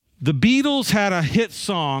The Beatles had a hit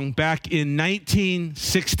song back in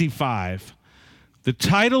 1965. The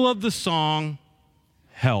title of the song,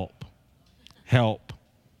 Help. Help.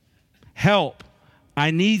 Help.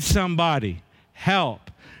 I need somebody.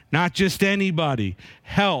 Help. Not just anybody.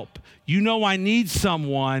 Help. You know I need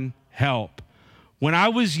someone. Help. When I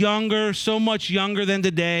was younger, so much younger than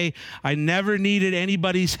today, I never needed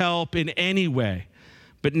anybody's help in any way.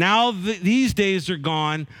 But now these days are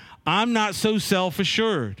gone, I'm not so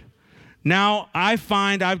self-assured. Now I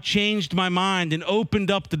find I've changed my mind and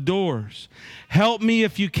opened up the doors. Help me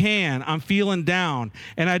if you can. I'm feeling down.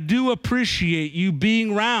 And I do appreciate you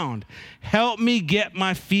being around. Help me get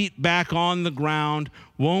my feet back on the ground.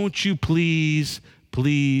 Won't you please,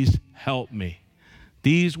 please help me?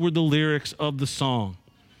 These were the lyrics of the song.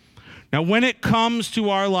 Now, when it comes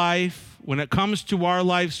to our life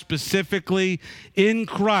specifically in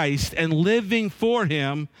Christ and living for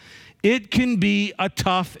Him, it can be a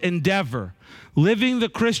tough endeavor. Living the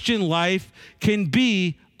Christian life can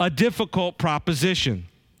be a difficult proposition.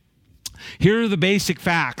 Here are the basic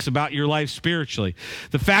facts about your life spiritually.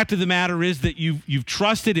 The fact of the matter is that you've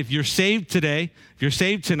trusted, if you're saved today, if you're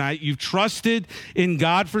saved tonight, you've trusted in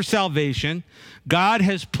God for salvation. God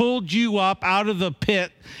has pulled you up out of the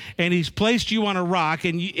pit, and He's placed you on a rock,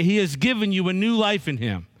 and He has given you a new life in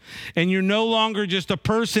Him. And you're no longer just a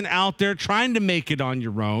person out there trying to make it on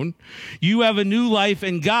your own. You have a new life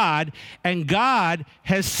in God, and God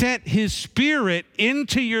has sent His Spirit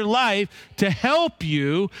into your life to help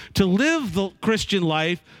you to live the Christian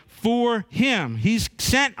life for Him. He's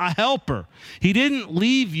sent a helper. He didn't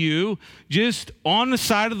leave you just on the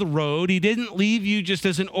side of the road. He didn't leave you just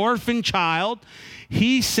as an orphan child.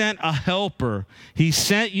 He sent a helper. He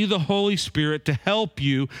sent you the Holy Spirit to help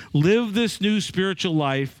you live this new spiritual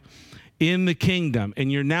life in the kingdom.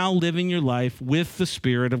 And you're now living your life with the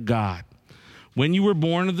Spirit of God. When you were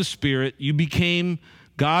born of the Spirit, you became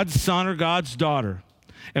God's son or God's daughter.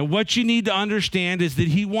 And what you need to understand is that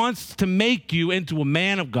He wants to make you into a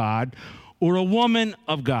man of God or a woman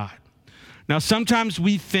of God. Now, sometimes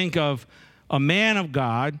we think of a man of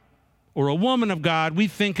God or a woman of God, we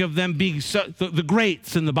think of them being the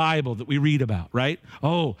greats in the Bible that we read about, right?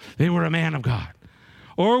 Oh, they were a man of God.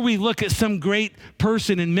 Or we look at some great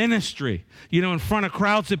person in ministry, in front of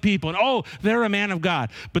crowds of people, and oh, they're a man of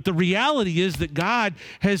God. But the reality is that God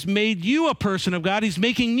has made you a person of God. He's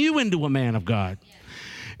making you into a man of God.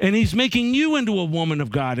 And He's making you into a woman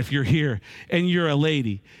of God if you're here and you're a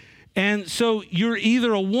lady. And so you're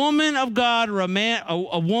either a woman of God or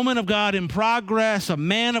a woman of God in progress, a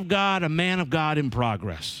man of God in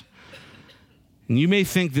progress. And you may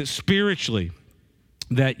think that spiritually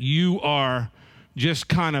that you are just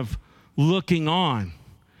kind of looking on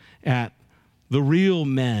at the real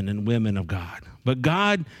men and women of God. But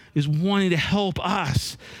God is wanting to help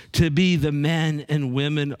us to be the men and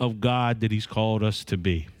women of God that He's called us to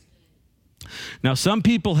be. Now, some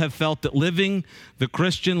people have felt that living the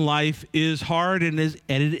Christian life is hard, and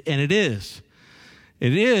it is.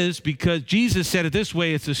 It is because Jesus said it this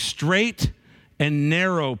way: it's a straight and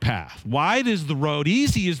narrow path. Wide is the road,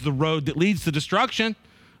 easy is the road that leads to destruction.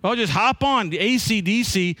 Oh, just hop on. The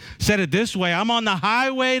AC/DC said it this way: I'm on the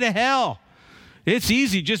highway to hell. It's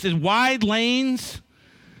easy, just as wide lanes.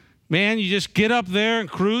 Man, you just get up there and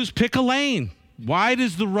cruise, pick a lane. Wide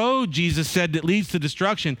is the road, Jesus said, that leads to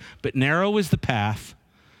destruction, but narrow is the path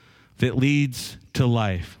that leads to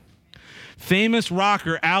life. Famous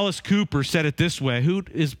rocker Alice Cooper said it this way, who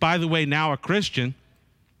is, by the way, now a Christian.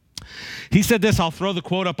 He said this, I'll throw the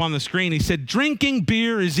quote up on the screen. He said, "Drinking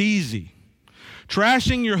beer is easy.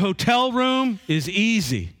 Trashing your hotel room is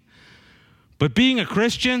easy. But being a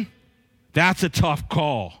Christian, that's a tough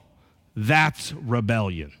call. That's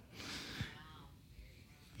rebellion."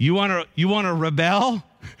 You want to rebel?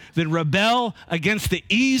 Then rebel against the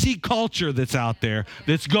easy culture that's out there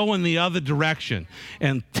that's going the other direction,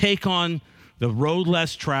 and take on the road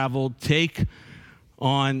less traveled. Take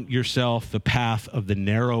on yourself the path of the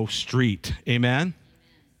narrow street. Amen?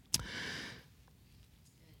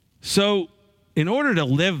 So in order to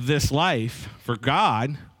live this life for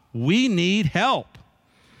God, we need help.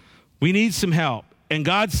 We need some help. And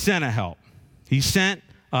God sent a help. He sent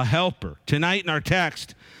a helper. Tonight in our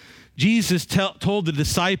text, Jesus told the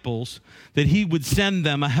disciples that He would send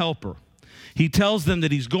them a helper. He tells them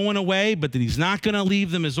that He's going away, but that He's not going to leave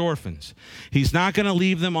them as orphans. He's not going to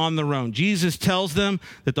leave them on their own. Jesus tells them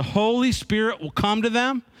that the Holy Spirit will come to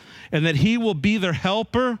them and that He will be their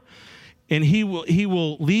helper, and He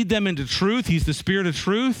will lead them into truth. He's the Spirit of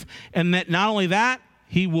truth, and that not only that,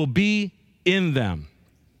 He will be in them.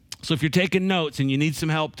 So if you're taking notes and you need some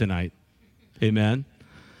help tonight, amen,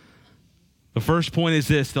 The first point is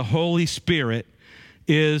this: the Holy Spirit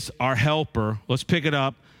is our helper. Let's pick it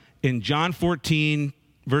up in John 14,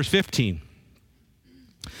 verse 15.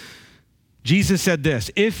 Jesus said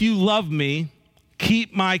this: if you love me,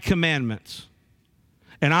 keep my commandments.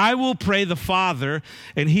 And I will pray the Father,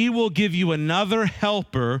 and he will give you another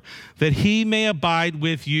helper, that he may abide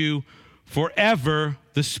with you forever,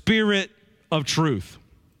 the Spirit of truth.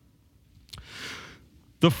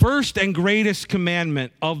 The first and greatest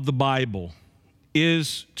commandment of the Bible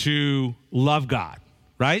is to love God,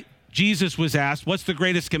 right? Jesus was asked, what's the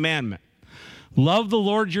greatest commandment? Love the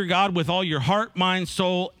Lord your God with all your heart, mind,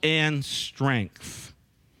 soul, and strength.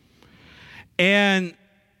 And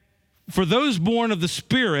for those born of the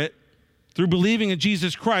Spirit, through believing in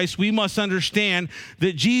Jesus Christ, we must understand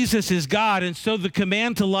that Jesus is God, and so the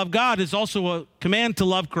command to love God is also a command to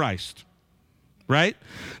love Christ, right?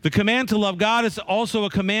 The command to love God is also a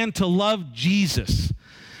command to love Jesus.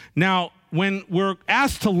 Now, when we're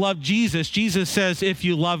asked to love Jesus, Jesus says, if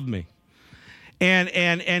you love me. And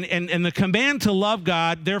the command to love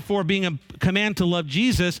God, therefore being a command to love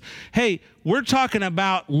Jesus, hey, we're talking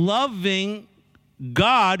about loving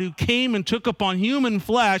God, who came and took upon human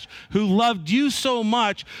flesh, who loved you so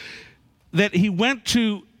much that he went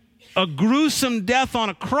to a gruesome death on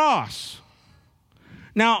a cross.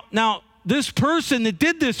 Now, this person that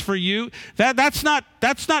did this for you, that's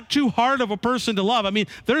not too hard of a person to love. I mean,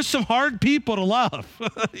 there's some hard people to love,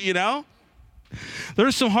 you know?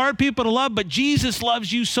 There's some hard people to love, but Jesus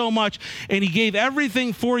loves you so much, and he gave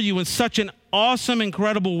everything for you in such an awesome,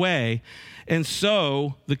 incredible way. And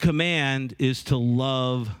so the command is to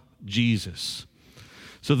love Jesus.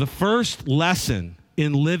 So the first lesson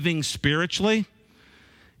in living spiritually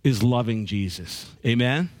is loving Jesus.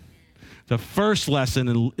 Amen? The first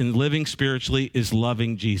lesson in living spiritually is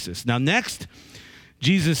loving Jesus. Now next,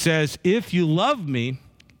 Jesus says, if you love me,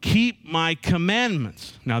 keep my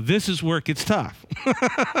commandments. Now this is where it gets tough.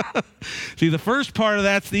 See, the first part of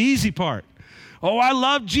that's the easy part. Oh, I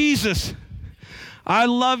love Jesus. I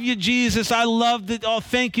love you, Jesus. I love that. Oh,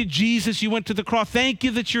 thank you, Jesus. You went to the cross. Thank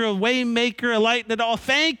you that you're a way maker, a light in it all.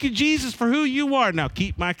 Thank you, Jesus, for who you are. Now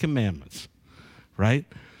keep my commandments, right?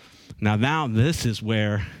 Now this is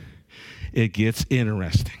where it gets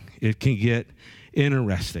interesting. It can get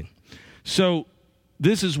interesting. So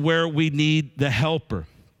this is where we need the helper.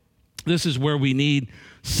 This is where we need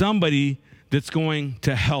somebody that's going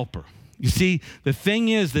to help her. You see, the thing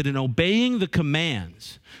is that in obeying the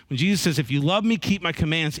commands, when Jesus says, if you love me, keep my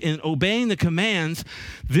commands, in obeying the commands,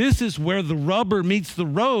 this is where the rubber meets the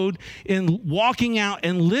road in walking out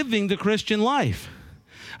and living the Christian life.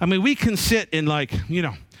 I mean, we can sit and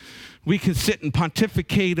we can sit and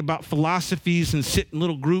pontificate about philosophies and sit in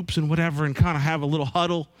little groups and whatever and kind of have a little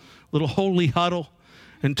huddle, little holy huddle,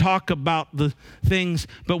 and talk about the things.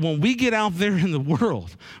 But when we get out there in the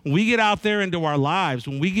world, when we get out there into our lives,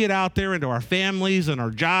 when we get out there into our families and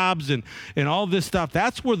our jobs and all this stuff,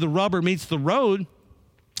 that's where the rubber meets the road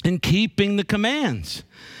in keeping the commands.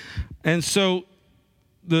 And so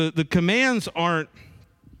the commands aren't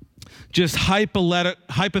just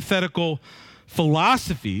hypothetical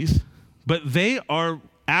philosophies, but they are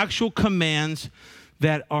actual commands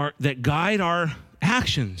that guide our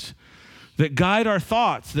actions, that guide our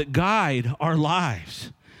thoughts, that guide our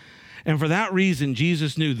lives. And for that reason,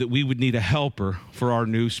 Jesus knew that we would need a helper for our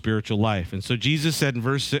new spiritual life. And so Jesus said in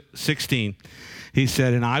verse 16, he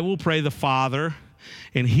said, and I will pray the Father,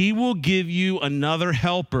 and he will give you another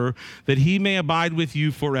helper, that he may abide with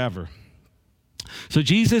you forever. So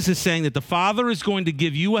Jesus is saying that the Father is going to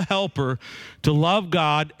give you a helper to love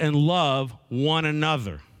God and love one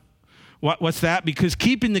another. What's that? Because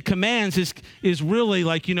keeping the commands is really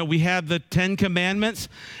like, we have the 10 commandments,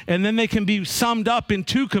 and then they can be summed up in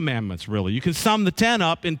 2 commandments, really. You can sum the 10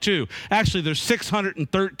 up in 2. Actually, there's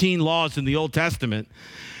 613 laws in the Old Testament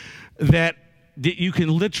that you can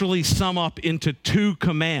literally sum up into 2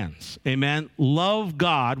 commands. Amen? Love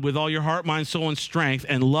God with all your heart, mind, soul, and strength,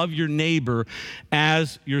 and love your neighbor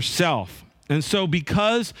as yourself. And so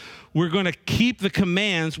because we're going to keep the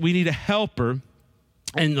commands, we need a helper.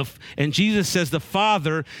 And Jesus says the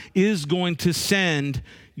Father is going to send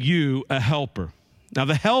you a helper. Now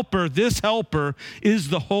this helper is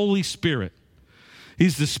the Holy Spirit.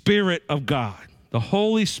 He's the Spirit of God. The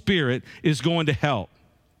Holy Spirit is going to help.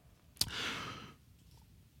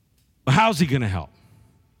 How's he going to help?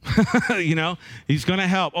 He's going to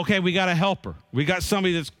help. Okay, we got a helper. We got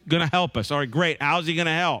somebody that's going to help us. All right, great. How's he going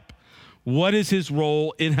to help? What is his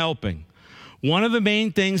role in helping? One of the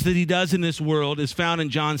main things that he does in this world is found in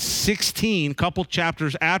John 16, a couple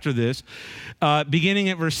chapters after this, beginning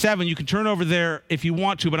at verse 7. You can turn over there if you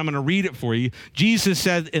want to, but I'm going to read it for you. Jesus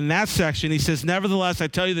said in that section, he says, "Nevertheless, I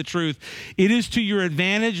tell you the truth, it is to your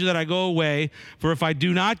advantage that I go away, for if I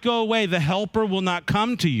do not go away, the Helper will not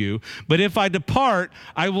come to you. But if I depart,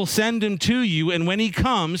 I will send him to you, and when he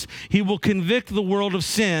comes, he will convict the world of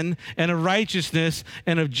sin and of righteousness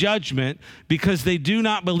and of judgment, because they do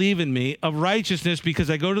not believe in me, of righteousness because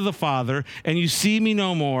I go to the Father and you see me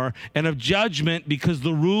no more, and of judgment because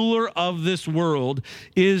the ruler of this world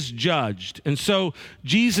is judged." And so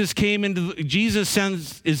Jesus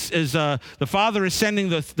sends the Father is sending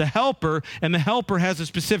the Helper, and the Helper has a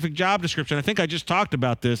specific job description. I think I just talked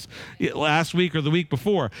about this last week or the week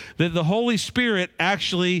before, that the Holy Spirit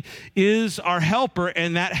actually is our helper,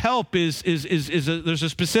 and that help there's a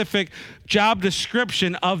specific job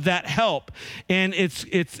description of that help, and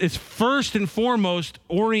it's first and foremost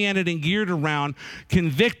oriented and geared around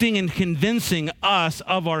convicting and convincing us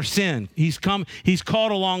of our sin. He's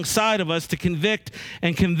called alongside of us to convict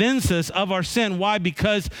and convince us of our sin. Why?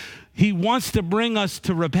 Because he wants to bring us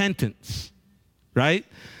to repentance, right?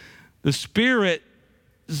 The Spirit's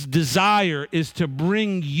desire is to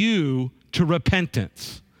bring you to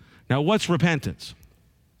repentance. Now, what's repentance?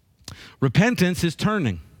 Repentance is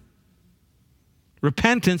turning.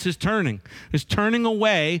 Repentance is turning. It's turning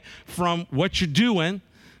away from what you're doing,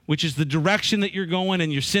 which is the direction that you're going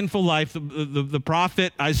in your sinful life. The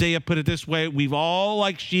prophet Isaiah put it this way: we've all,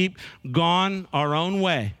 like sheep, gone our own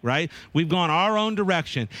way, right? We've gone our own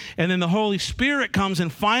direction. And then the Holy Spirit comes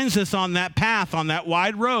and finds us on that path, on that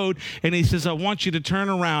wide road, and he says, "I want you to turn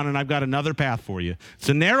around, and I've got another path for you." It's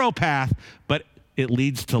a narrow path, but it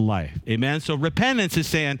leads to life. Amen? So repentance is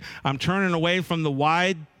saying, I'm turning away from the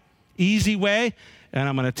wide, easy way, and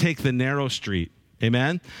I'm going to take the narrow street.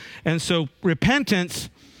 Amen? And so repentance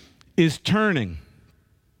is turning.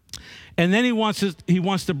 And then he wants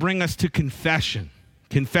to bring us to confession.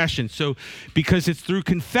 Confession. So because it's through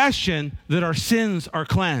confession that our sins are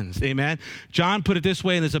cleansed. Amen? John put it this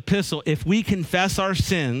way in his epistle: if we confess our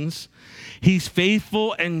sins, he's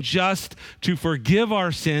faithful and just to forgive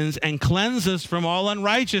our sins and cleanse us from all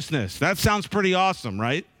unrighteousness. That sounds pretty awesome,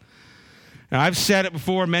 right? Now, I've said it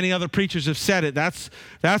before. Many other preachers have said it. That's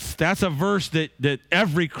a verse that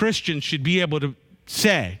every Christian should be able to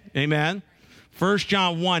say. Amen? 1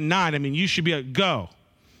 John 1:9. I mean, you should be able to go.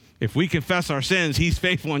 If we confess our sins, he's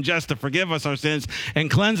faithful and just to forgive us our sins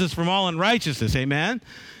and cleanse us from all unrighteousness. Amen?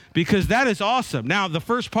 Because that is awesome. Now, the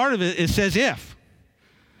first part of it says if.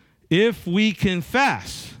 If we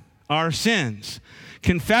confess our sins.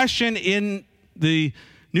 Confession in the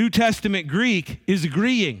New Testament Greek is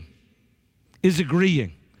agreeing. Is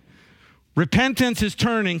agreeing. Repentance is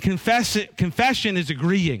turning. Confession is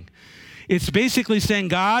agreeing. It's basically saying,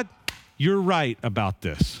 God, you're right about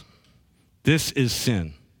this. This is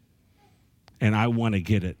sin. And I want to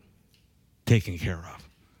get it taken care of.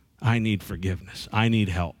 I need forgiveness. I need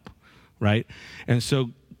help. Right? And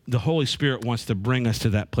so the Holy Spirit wants to bring us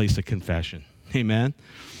to that place of confession. Amen?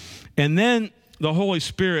 And then the Holy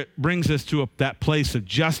Spirit brings us to that place of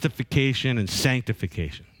justification and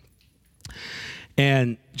sanctification.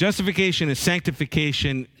 And justification and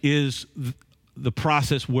sanctification is the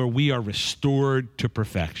process where we are restored to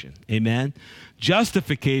perfection. Amen?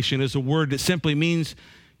 Justification is a word that simply means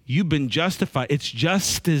you've been justified. It's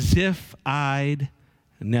just as if I'd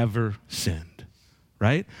never sinned.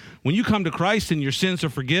 Right? When you come to Christ and your sins are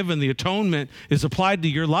forgiven, the atonement is applied to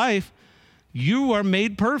your life, you are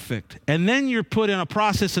made perfect. And then you're put in a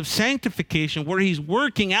process of sanctification where he's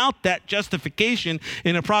working out that justification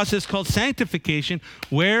in a process called sanctification,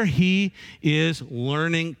 where he is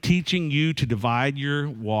teaching you to divide your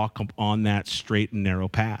walk on that straight and narrow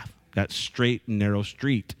path, that straight and narrow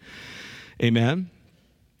street. Amen?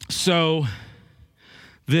 So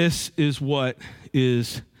this is what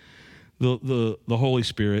is the Holy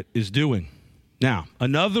Spirit is doing. Now,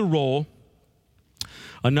 another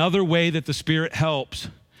way that the Spirit helps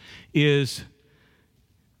is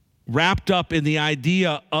wrapped up in the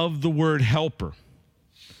idea of the word helper.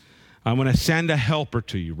 I'm going to send a helper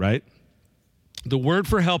to you, right? The word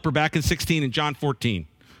for helper back in 16 in John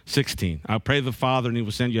 14:16. I'll pray the Father and he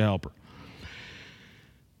will send you a helper.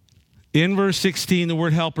 In verse 16, the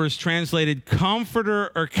word helper is translated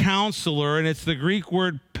comforter or counselor, and it's the Greek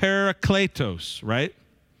word parakletos, right?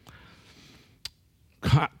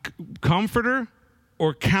 Comforter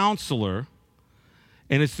or counselor,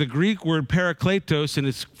 and it's the Greek word parakletos, and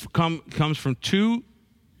it comes from two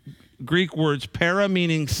Greek words, para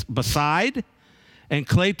meaning beside, and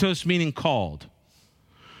kletos meaning called.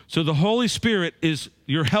 So the Holy Spirit is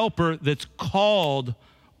your helper that's called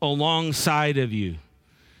alongside of you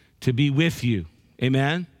to be with you.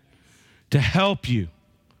 Amen? To help you,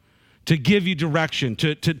 to give you direction,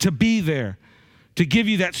 to be there, to give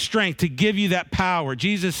you that strength, to give you that power.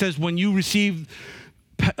 Jesus says when you receive,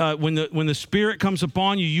 when the Spirit comes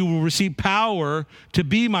upon you, you will receive power to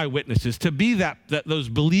be my witnesses, to be those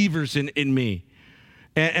believers in me.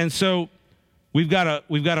 And so we've got a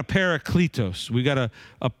parakletos. We've got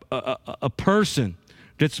a person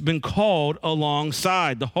that's been called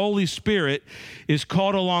alongside. The Holy Spirit is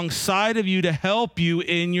called alongside of you to help you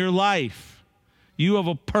in your life. You have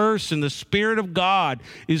a person. The Spirit of God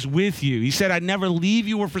is with you. He said, I never leave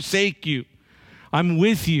you or forsake you. I'm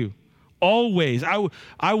with you always.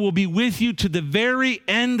 I will be with you to the very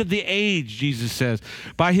end of the age, Jesus says.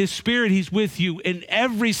 By his Spirit, he's with you in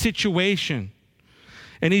every situation.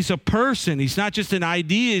 And he's a person. He's not just an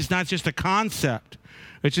idea. He's not just a concept.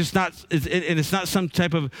 It's just not, and it's not some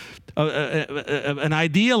type of an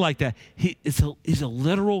idea like that. He's a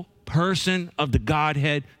literal person of the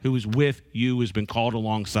Godhead who is with you, who's been called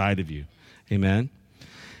alongside of you. Amen?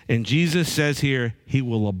 And Jesus says here, he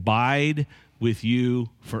will abide with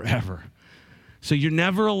you forever. So you're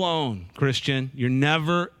never alone, Christian. You're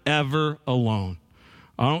never, ever alone.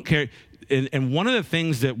 I don't care. And one of the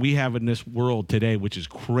things that we have in this world today, which is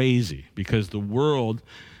crazy, because the world,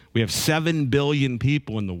 we have 7 billion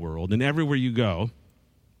people in the world, and everywhere you go,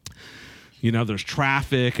 you know, there's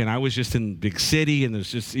traffic, and I was just in big city, and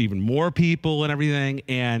there's just even more people and everything,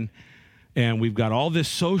 and we've got all this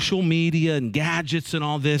social media and gadgets and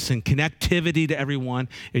all this and connectivity to everyone,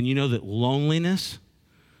 and you know that loneliness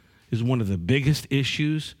is one of the biggest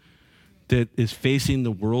issues that is facing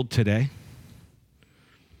the world today.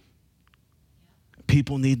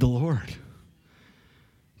 People need the Lord.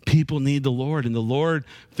 People need the Lord, and the Lord,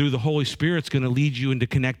 through the Holy Spirit, is going to lead you into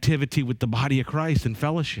connectivity with the body of Christ and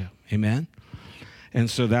fellowship. Amen? And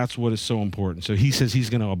so that's what is so important. So he says he's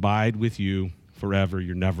going to abide with you forever.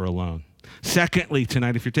 You're never alone. Secondly,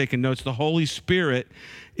 tonight, if you're taking notes, the Holy Spirit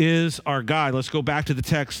is our guide. Let's go back to the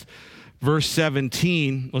text, verse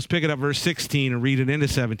 17. Let's pick it up, verse 16, and read it into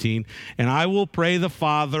 17. And I will pray the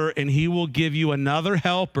Father, and he will give you another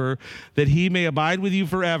helper, that he may abide with you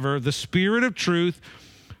forever, the Spirit of truth,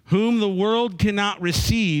 whom the world cannot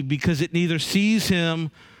receive, because it neither sees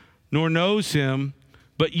him nor knows him.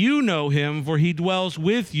 But you know him, for he dwells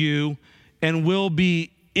with you and will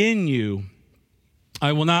be in you.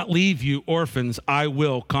 I will not leave you orphans. I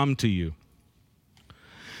will come to you.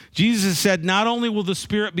 Jesus said, not only will the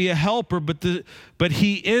Spirit be a helper, but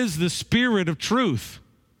he is the Spirit of truth.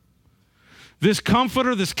 This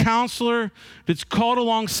comforter, this counselor that's called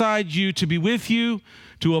alongside you to be with you,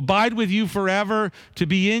 to abide with you forever, to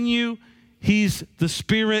be in you, he's the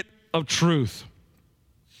Spirit of truth.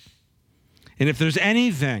 And if there's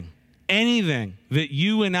anything that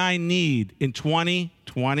you and I need in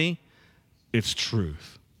 2020, it's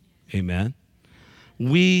truth. Amen?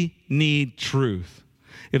 We need truth.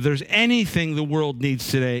 If there's anything the world needs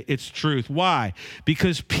today, it's truth. Why?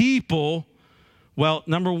 Because people, well,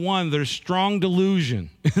 number one, there's strong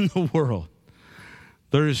delusion in the world.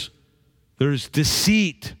 There's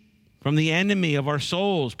deceit from the enemy of our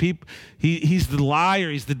souls. He's the liar.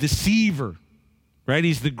 He's the deceiver, right?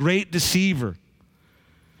 He's the great deceiver.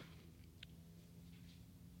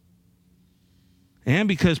 And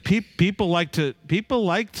because people like to,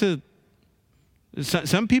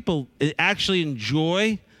 some people actually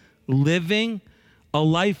enjoy living a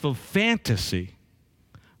life of fantasy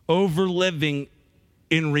over living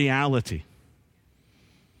in reality.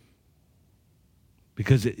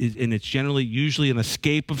 Because it's generally, usually an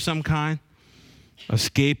escape of some kind,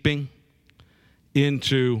 escaping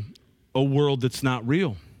into a world that's not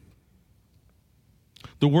real.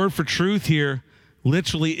 The word for truth here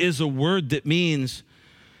literally is a word that means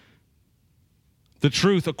the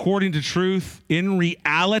truth, according to truth, in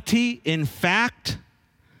reality, in fact.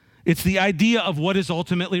 It's the idea of what is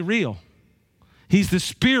ultimately real. He's the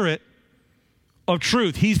Spirit of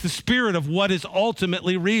truth. He's the Spirit of what is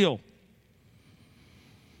ultimately real.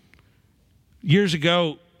 Years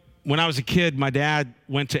ago, when I was a kid, my dad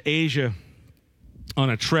went to Asia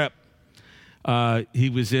on a trip.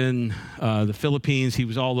 He was in the Philippines. He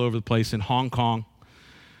was all over the place, in Hong Kong,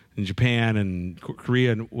 in Japan, and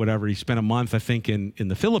Korea, and whatever. He spent a month, I think, in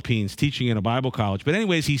the Philippines teaching in a Bible college. But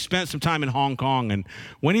anyways, he spent some time in Hong Kong. And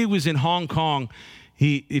when he was in Hong Kong,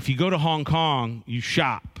 if you go to Hong Kong, you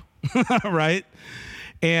shop, right?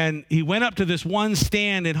 And he went up to this one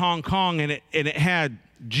stand in Hong Kong, and it had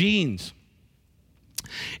jeans.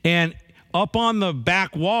 And up on the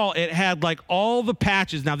back wall, it had like all the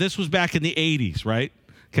patches. Now, this was back in the 80s, right?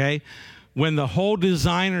 okay? When the whole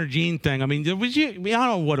designer jean thing, I mean, I don't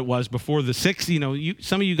know what it was before the 60s. You know,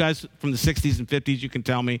 some of you guys from the 60s and 50s, you can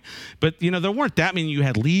tell me. But, you know, there weren't that many. You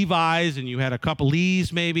had Levi's and you had a couple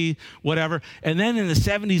Lees maybe, whatever. And then in the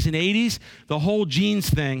 70s and 80s, the whole jeans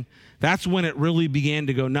thing, that's when it really began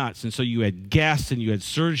to go nuts. And so you had Guess and you had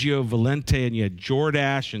Sergio Valente and you had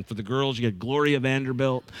Jordache. And for the girls, you had Gloria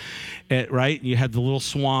Vanderbilt, right? And you had the little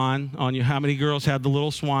swan on you. How many girls had the little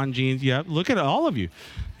swan jeans? Yeah, look at all of you.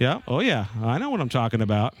 Yeah, oh yeah, I know what I'm talking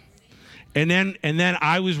about. And then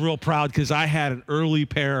I was real proud because I had an early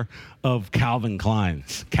pair of Calvin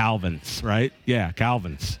Kleins. Calvins, right? Yeah,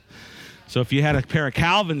 Calvins. So if you had a pair of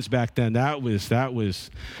Calvins back then, that was.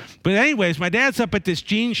 But anyways, my dad's up at this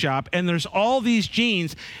jean shop, and there's all these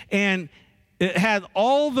jeans, and it had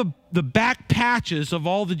all the back patches of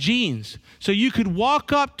all the jeans. So you could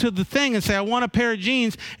walk up to the thing and say, I want a pair of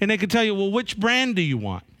jeans, and they could tell you, well, which brand do you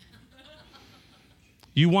want?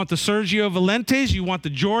 You want the Sergio Valentes, you want the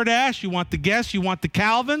Jordache, you want the Guess, you want the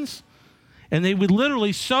Calvins? And they would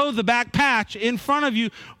literally sew the back patch in front of you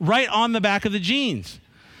right on the back of the jeans.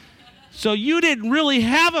 So you didn't really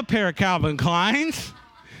have a pair of Calvin Kleins.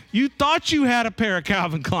 You thought you had a pair of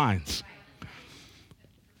Calvin Kleins.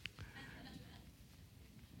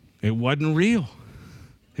 It wasn't real.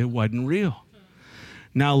 It wasn't real.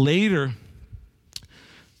 Now later,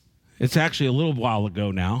 it's actually a little while ago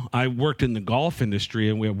now, I worked in the golf industry,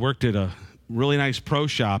 and we worked at a really nice pro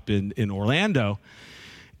shop in Orlando.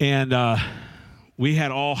 And we had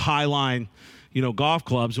all Highline, golf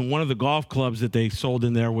clubs, and one of the golf clubs that they sold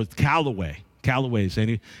in there was Callaway. Callaway's.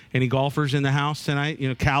 Any golfers in the house tonight?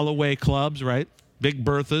 Callaway clubs, right? Big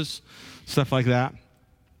Berthas, stuff like that.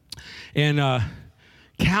 And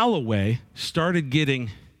Callaway started getting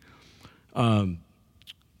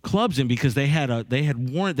clubs in because they had a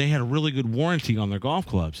really good warranty on their golf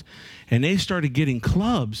clubs, and they started getting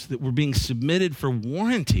clubs that were being submitted for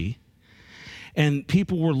warranty. And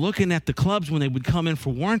people were looking at the clubs when they would come in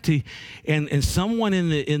for warranty, and someone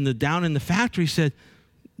down in the factory said,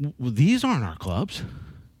 well, these aren't our clubs.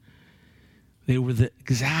 They were the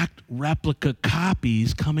exact replica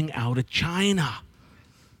copies coming out of China.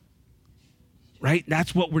 Right?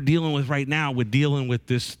 That's what we're dealing with right now. We're dealing with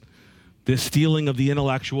this stealing of the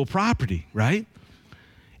intellectual property, right?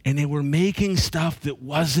 And they were making stuff that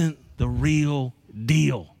wasn't the real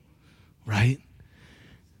deal, right?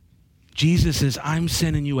 Jesus says, I'm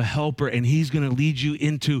sending you a helper, and he's going to lead you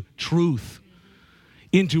into truth,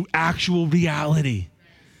 into actual reality,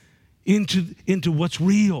 into what's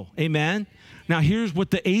real. Amen? Now, here's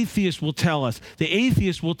what the atheist will tell us. The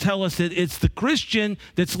atheist will tell us that it's the Christian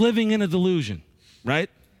that's living in a delusion, right?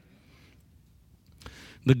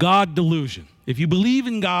 The God delusion. If you believe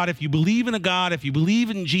in God, if you believe in a God, if you believe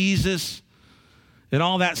in Jesus and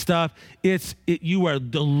all that stuff, you are a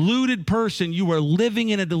deluded person. You are living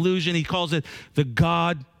in a delusion. He calls it the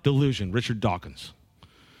God delusion. Richard Dawkins.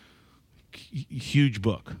 Huge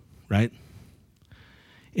book, right?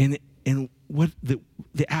 And what the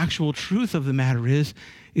actual truth of the matter is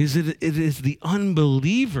that it is the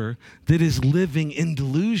unbeliever that is living in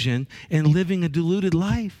delusion and living a deluded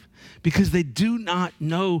life, because they do not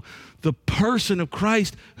know the person of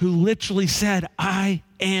Christ who literally said, I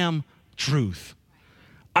am truth.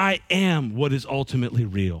 I am what is ultimately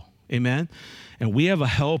real. Amen? And we have a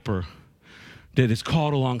helper that is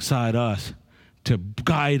called alongside us to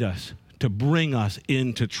guide us, to bring us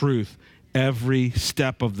into truth every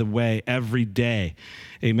step of the way, every day.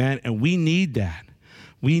 Amen? And we need that.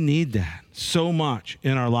 We need that so much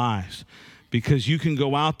in our lives, because you can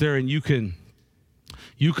go out there and you can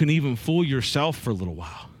even fool yourself for a little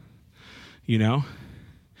while.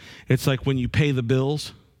 It's like when you pay the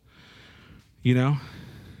bills,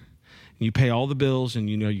 you pay all the bills, and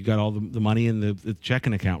you got all the money in the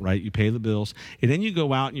checking account, right? You pay the bills, and then you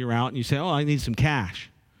go out and you're out and you say, oh, I need some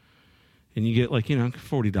cash. And you get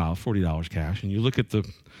 $40 cash, and you look at the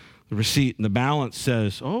receipt, and the balance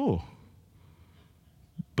says, oh,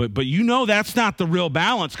 but that's not the real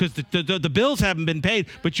balance, because the bills haven't been paid,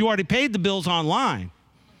 but you already paid the bills online.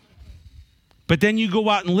 But then you go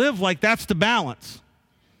out and live like that's the balance.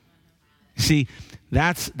 See,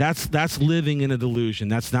 that's living in a delusion.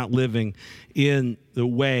 That's not living in the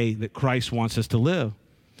way that Christ wants us to live.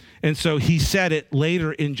 And so he said it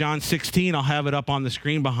later in John 16. I'll have it up on the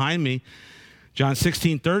screen behind me. John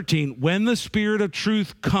 16:13. When the Spirit of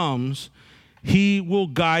truth comes, he will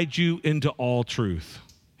guide you into all truth.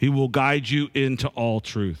 He will guide you into all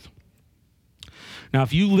truth. Now,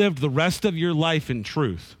 if you lived the rest of your life in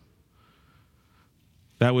truth,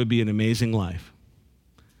 that would be an amazing life.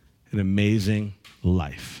 An amazing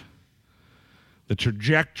life. The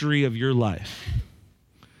trajectory of your life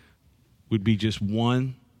would be just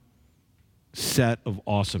one set of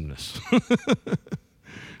awesomeness.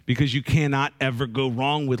 Because you cannot ever go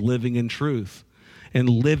wrong with living in truth and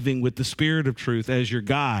living with the Spirit of truth as your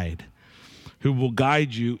guide, who will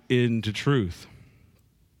guide you into truth.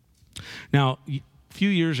 Now, a few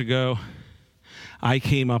years ago, I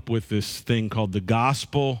came up with this thing called the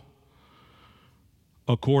gospel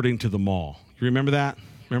according to the mall. You remember that?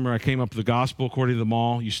 Remember I came up with the gospel according to the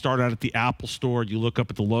mall? You start out at the Apple store, you look up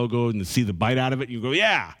at the logo and see the bite out of it, and you go,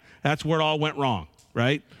 yeah, that's where it all went wrong,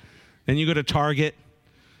 right? Then you go to Target,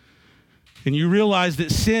 and you realize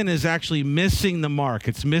that sin is actually missing the mark.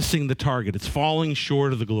 It's missing the target. It's falling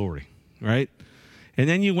short of the glory, right? And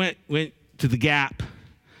then you went to the Gap,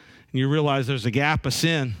 and you realize there's a gap of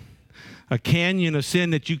sin, a canyon of sin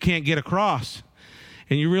that you can't get across.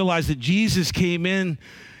 And you realize that Jesus came in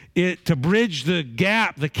to bridge the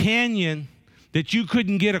gap, the canyon that you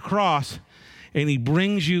couldn't get across, and he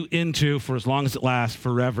brings you into, for as long as it lasts,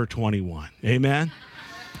 Forever 21. Amen?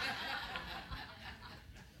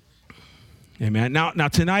 Amen. Now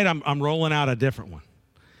tonight I'm rolling out a different one.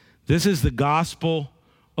 This is the gospel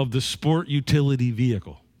of the sport utility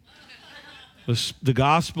vehicle. The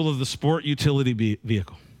gospel of the sport utility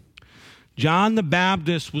vehicle. John the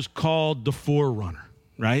Baptist was called the forerunner,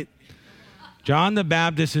 right? John the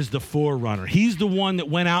Baptist is the forerunner. He's the one that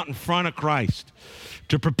went out in front of Christ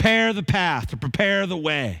to prepare the path, to prepare the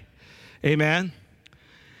way. Amen?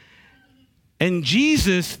 And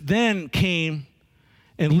Jesus then came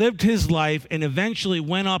and lived his life and eventually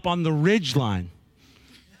went up on the ridgeline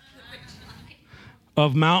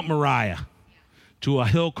of Mount Moriah to a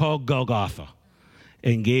hill called Golgotha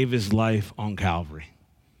and gave his life on Calvary.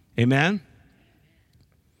 Amen?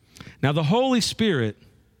 Now, the Holy Spirit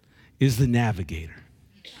is the navigator.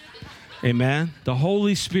 Amen? The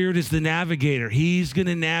Holy Spirit is the navigator. He's going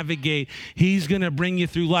to navigate. He's going to bring you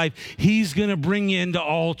through life. He's going to bring you into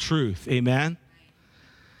all truth. Amen?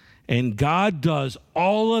 And God does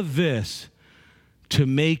all of this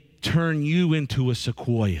to turn you into a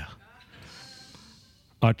sequoia,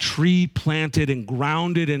 a tree planted and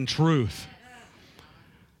grounded in truth.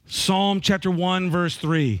 Psalm chapter 1, verse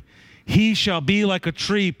 3. He shall be like a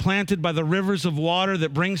tree planted by the rivers of water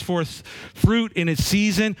that brings forth fruit in its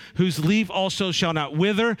season, whose leaf also shall not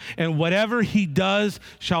wither, and whatever he does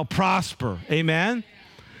shall prosper. Amen?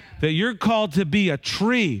 That you're called to be a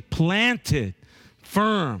tree planted,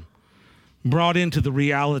 firm, brought into the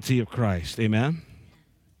reality of Christ. Amen?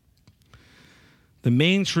 The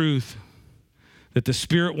main truth that the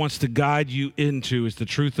Spirit wants to guide you into is the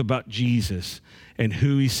truth about Jesus and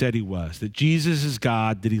who he said he was. That Jesus is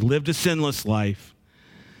God, that he lived a sinless life,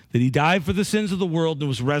 that he died for the sins of the world and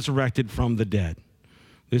was resurrected from the dead.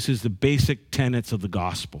 This is the basic tenets of the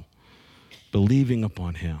gospel, believing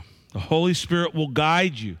upon him. The Holy Spirit will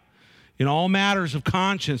guide you in all matters of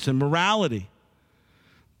conscience and morality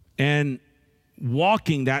and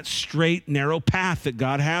walking that straight, narrow path that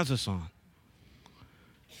God has us on.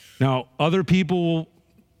 Now, other people will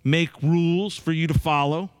make rules for you to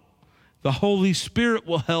follow. The Holy Spirit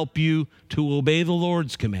will help you to obey the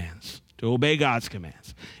Lord's commands, to obey God's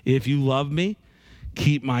commands. If you love me,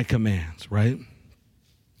 keep my commands, right?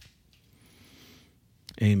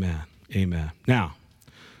 Amen. Amen. Now,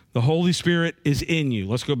 the Holy Spirit is in you.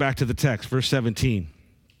 Let's go back to the text, verse 17.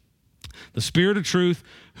 The Spirit of truth,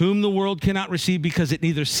 whom the world cannot receive because it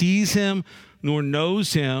neither sees him nor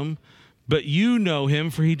knows him, but you know him,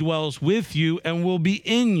 for he dwells with you and will be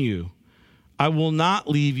in you. I will not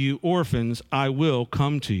leave you orphans. I will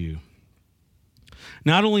come to you.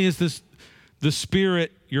 Not only is this the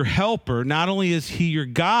Spirit your helper, not only is he your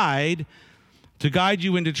guide to guide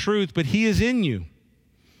you into truth, but he is in you.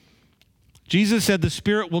 Jesus said the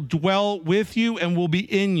Spirit will dwell with you and will be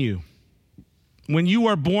in you. When you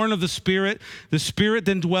are born of the Spirit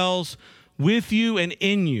then dwells with you and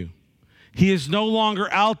in you. He is no longer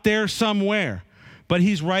out there somewhere, but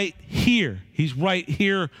he's right here. He's right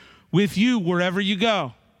here with you wherever you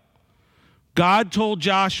go. God told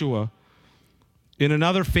Joshua in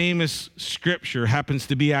another famous scripture, happens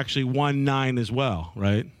to be actually 1:9 as well,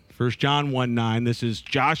 right? 1 John 1:9, this is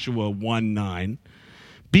Joshua 1:9.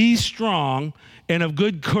 Be strong and of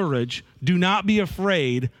good courage. Do not be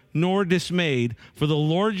afraid nor dismayed, for the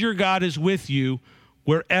Lord your God is with you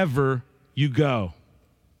wherever you go.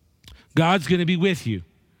 God's going to be with you.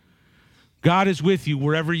 God is with you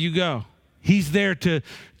wherever you go. He's there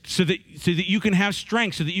so that you can have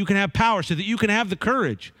strength, so that you can have power, so that you can have the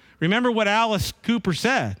courage. Remember what Alice Cooper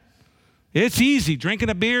said. It's easy, drinking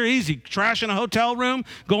a beer, easy, trashing a hotel room,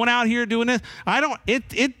 going out here doing this.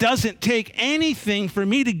 It doesn't take anything for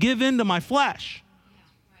me to give in to my flesh.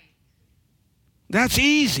 That's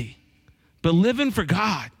easy. But living for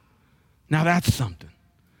God, now that's something.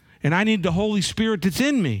 And I need the Holy Spirit that's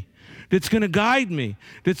in me, that's going to guide me,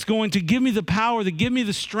 that's going to give me the power, that give me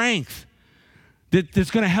the strength,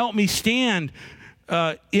 that's going to help me stand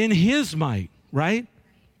in his might, right?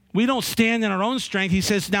 We don't stand in our own strength. He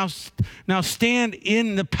says, now stand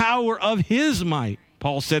in the power of his might,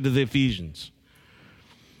 Paul said to the Ephesians.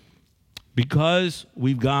 Because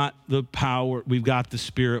we've got the power, we've got the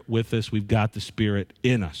Spirit with us, we've got the Spirit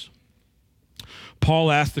in us.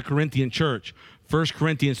 Paul asked the Corinthian church, 1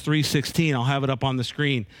 Corinthians 3:16, I'll have it up on the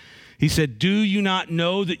screen. He said, do you not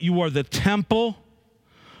know that you are the temple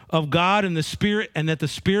of God and the Spirit, and that the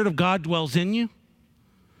Spirit of God dwells in you?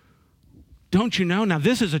 Don't you know? Now,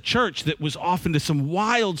 this is a church that was off into some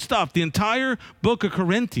wild stuff. The entire book of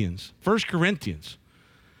Corinthians, 1 Corinthians.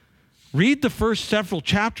 Read the first several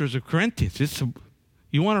chapters of Corinthians.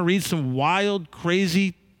 You want to read some wild,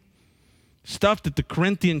 crazy stuff that the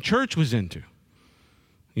Corinthian church was into.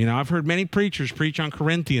 You know, I've heard many preachers preach on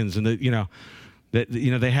Corinthians, and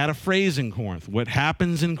they had a phrase in Corinth: what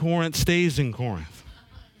happens in Corinth stays in Corinth.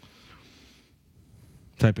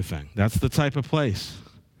 Type of thing. That's the type of place.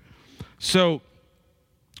 So,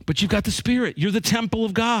 but you've got the Spirit. You're the temple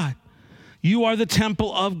of God. You are the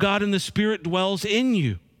temple of God, and the Spirit dwells in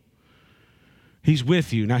you. He's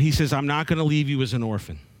with you. Now, he says, I'm not going to leave you as an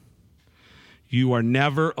orphan. You are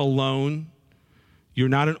never alone. You're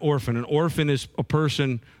not an orphan. An orphan is a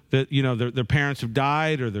person that, you know, their parents have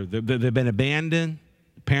died, or they've been abandoned.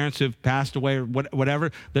 Parents have passed away, or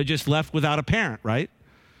whatever. They're just left without a parent, right?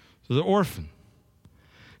 So they're orphan.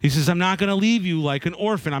 He says, I'm not going to leave you like an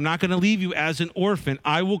orphan. I'm not going to leave you as an orphan.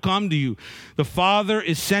 I will come to you. The Father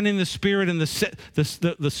is sending the Spirit, and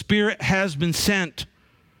the Spirit has been sent.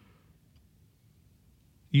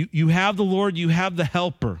 You have the Lord, you have the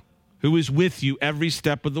Helper who is with you every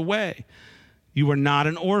step of the way. You are not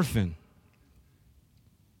an orphan.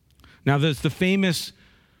 Now, there's the famous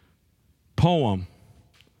poem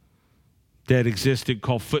that existed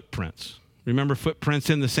called Footprints. Remember Footprints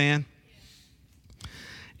in the Sand?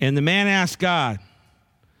 And the man asked God,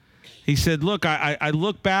 he said, look, I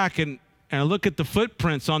look back and I look at the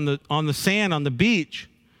footprints on the sand on the beach,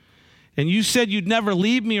 and you said you'd never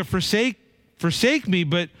leave me or forsake me,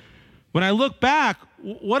 but when I look back,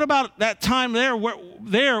 what about that time there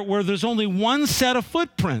where there's only one set of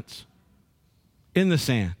footprints in the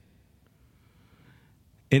sand?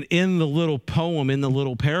 And in the little poem, in the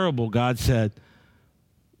little parable, God said,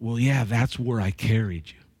 well, yeah, that's where I carried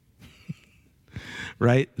you.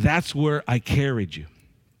 Right? That's where I carried you.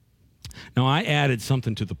 Now, I added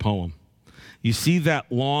something to the poem. You see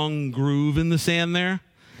that long groove in the sand there?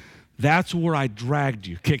 That's where I dragged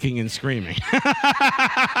you, kicking and screaming.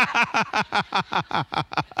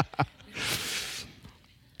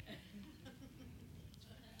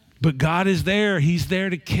 But God is there. He's there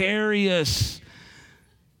to carry us.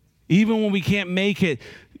 Even when we can't make it.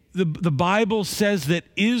 The Bible says that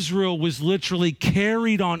Israel was literally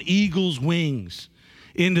carried on eagle's wings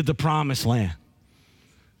into the promised land.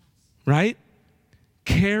 Right?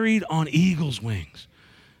 Carried on eagle's wings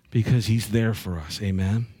because he's there for us.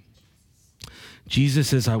 Amen. Jesus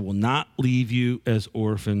says, I will not leave you as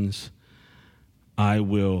orphans. I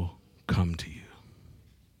will come to you.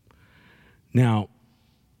 Now,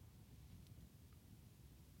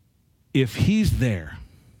 if he's there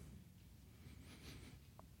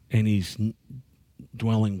and he's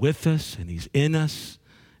dwelling with us and he's in us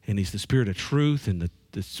and he's the Spirit of truth and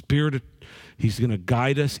the Spirit of, he's going to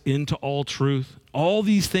guide us into all truth. All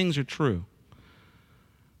these things are true.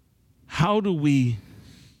 How do we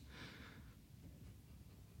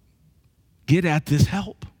get at this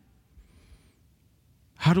help?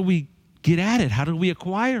 How do we get at it? How do we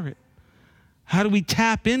acquire it? How do we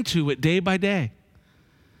tap into it day by day?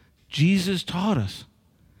 Jesus taught us,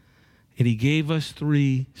 and he gave us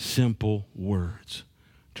 3 simple words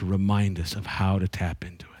to remind us of how to tap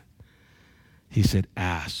into it. He said,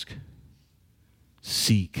 ask,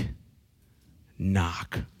 seek,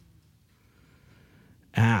 knock.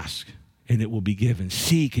 Ask, and it will be given.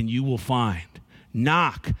 Seek, and you will find.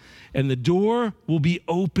 Knock, and the door will be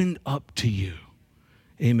opened up to you.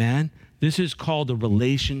 Amen? This is called a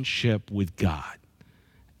relationship with God.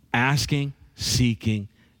 Asking, seeking,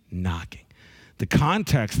 knocking. The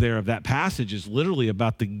context there of that passage is literally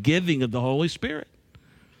about the giving of the Holy Spirit.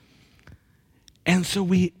 And so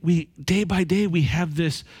we day by day, we have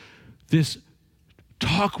this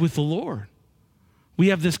talk with the Lord. We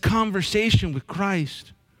have this conversation with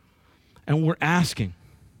Christ, and we're asking,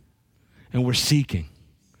 and we're seeking,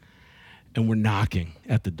 and we're knocking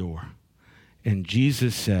at the door. And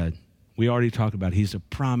Jesus said, we already talked about, he's a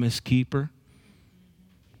promise keeper,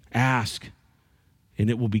 Ask, and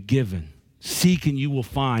it will be given. Seek, and you will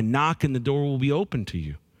find. Knock, and the door will be open to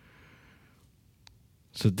you.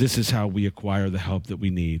 So this is how we acquire the help that we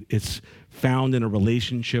need. It's found in a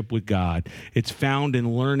relationship with God. It's found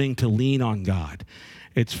in learning to lean on God.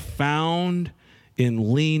 It's found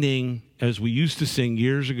in leaning, as we used to sing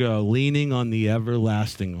years ago, leaning on the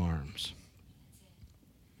everlasting arms.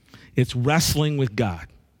 It's wrestling with God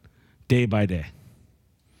day by day.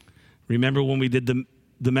 Remember when we did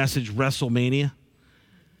the message WrestleMania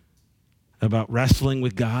about wrestling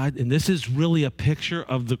with God? And this is really a picture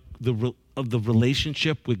of the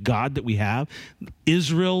relationship with God that we have.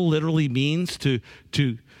 Israel literally means to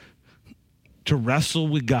wrestle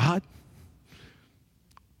with God.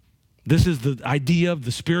 This is the idea of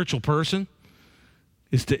the spiritual person,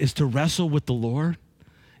 is to wrestle with the Lord.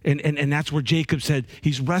 And that's where Jacob said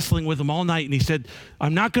he's wrestling with him all night, and he said,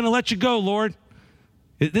 I'm not going to let you go, Lord.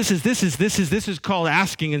 This is called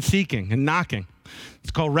asking and seeking and knocking.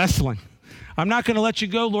 It's called wrestling. I'm not going to let you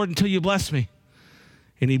go, Lord, until you bless me.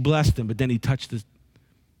 And he blessed him, but then he touched the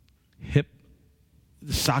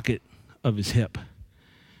socket of his hip.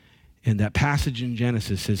 And that passage in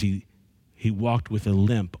Genesis says he walked with a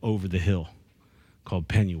limp over the hill called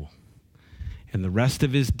Peniel. And the rest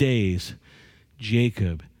of his days,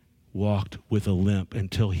 Jacob walked with a limp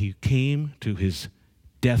until he came to his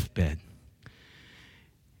deathbed.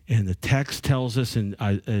 And the text tells us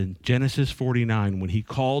in Genesis 49, when he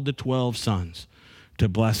called the 12 sons to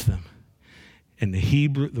bless them, and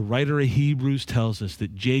the writer of Hebrews tells us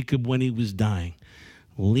that Jacob, when he was dying,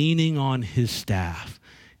 leaning on his staff,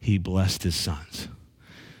 he blessed his sons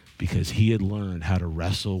because he had learned how to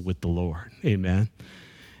wrestle with the Lord. Amen.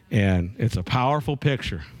 And it's a powerful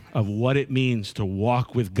picture of what it means to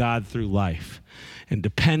walk with God through life and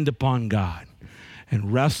depend upon God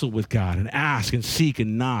and wrestle with God and ask and seek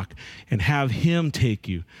and knock and have him take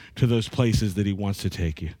you to those places that he wants to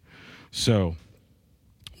take you. So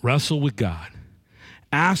wrestle with God.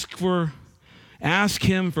 Ask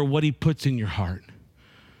him for what he puts in your heart.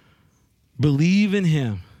 Believe in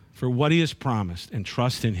him for what he has promised and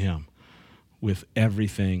trust in him with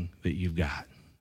everything that you've got.